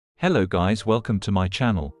Hello guys, welcome to my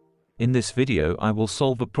channel. In this video I will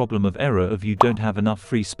solve a problem of error of you don't have enough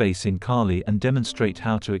free space in Kali and demonstrate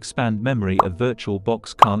how to expand memory of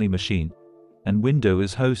VirtualBox Kali machine. And window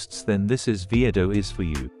as hosts, then this is Vide is for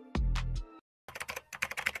you.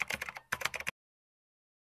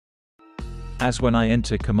 As when I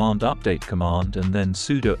enter command update command and then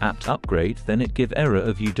sudo apt upgrade, then it give error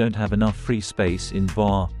of you don't have enough free space in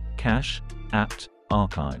var, cache, apt,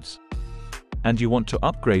 archives. And you want to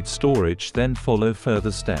upgrade storage, then follow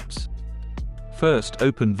further steps. First,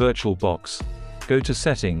 open VirtualBox, go to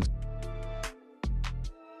settings.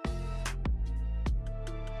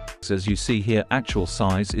 As you see here, actual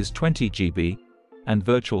size is 20 GB and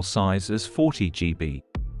virtual size is 40 GB.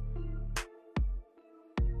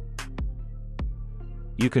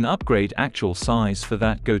 You can upgrade actual size. For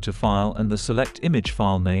that, go to File and the select image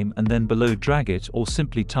file name and then below drag it or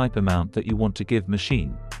simply type amount that you want to give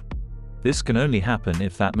machine. This can only happen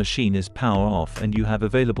if that machine is power off and you have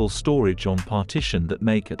available storage on partition that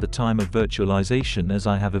make at the time of virtualization. As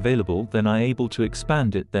I have available, then I able to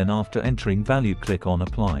expand it. Then after entering value, click on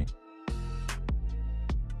apply.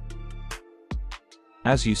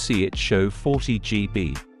 As you see, it show 40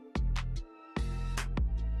 GB.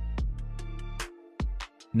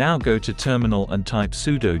 Now go to terminal and type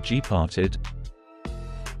sudo gparted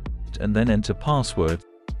and then enter password.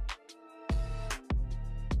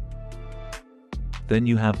 Then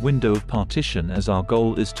you have window of partition, as our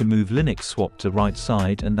goal is to move Linux swap to right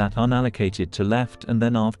side and that unallocated to left, and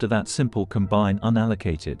then after that simple combine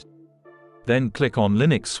unallocated. Then click on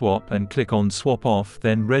Linux swap and click on swap off,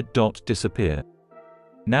 then red dot disappear.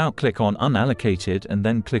 Now click on unallocated and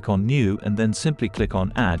then click on new and then simply click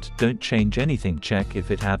on add. Don't change anything, check if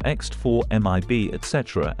it have ext4 MIB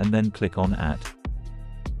etc. and then click on add.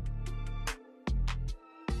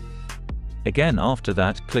 Again after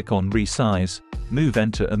that click on resize, move,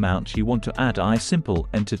 enter amount you want to add. I simple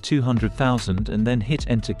enter 200,000 and then hit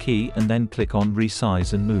enter key and then click on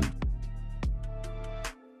resize and move.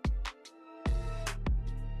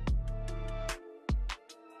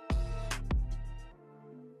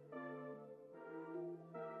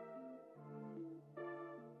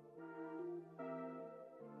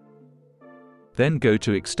 Then go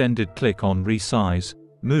to extended, click on resize,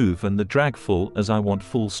 move and the drag full, as I want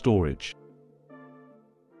full storage.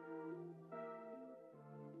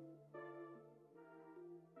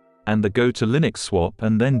 And the go to Linux swap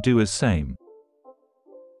and then do as same.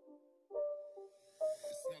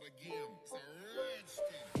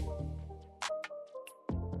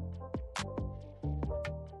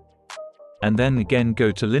 And then again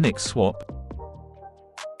go to Linux swap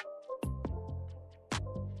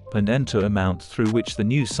and enter amount through which the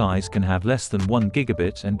new size can have less than 1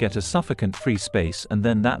 gigabit and get a sufficient free space, and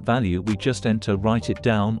then that value we just enter, write it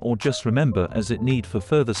down or just remember as it need for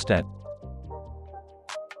further step.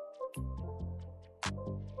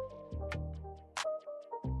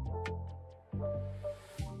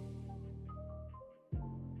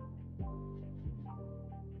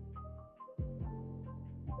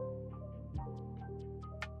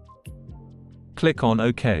 Click on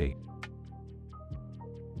OK.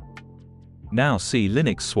 Now see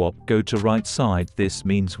Linux swap, go to right side, this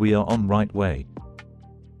means we are on right way.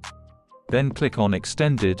 Then click on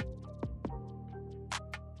extended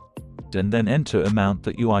and then enter amount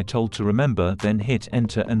that I told to remember, then hit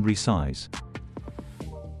enter and resize.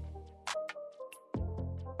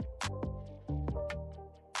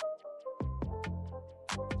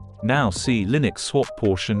 Now see Linux swap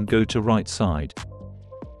portion, go to right side.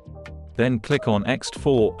 Then click on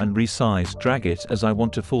ext4 and resize, drag it as I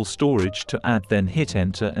want to full storage to add, then hit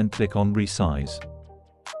enter and click on resize.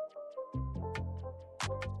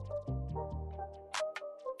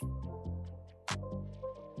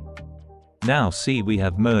 Now see we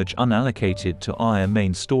have merge unallocated to our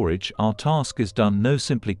main storage. Our task is done. Now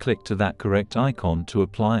simply click to that correct icon to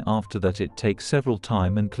apply. After that it takes several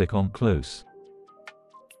time and click on close.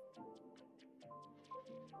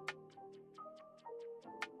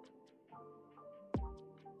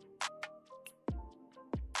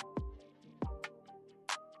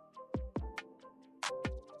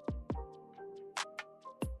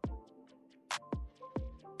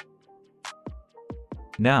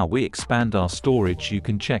 Now we expand our storage, you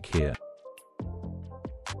can check here.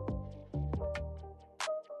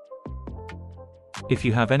 If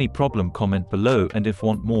you have any problem, comment below, and if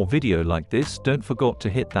want more video like this, don't forget to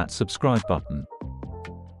hit that subscribe button.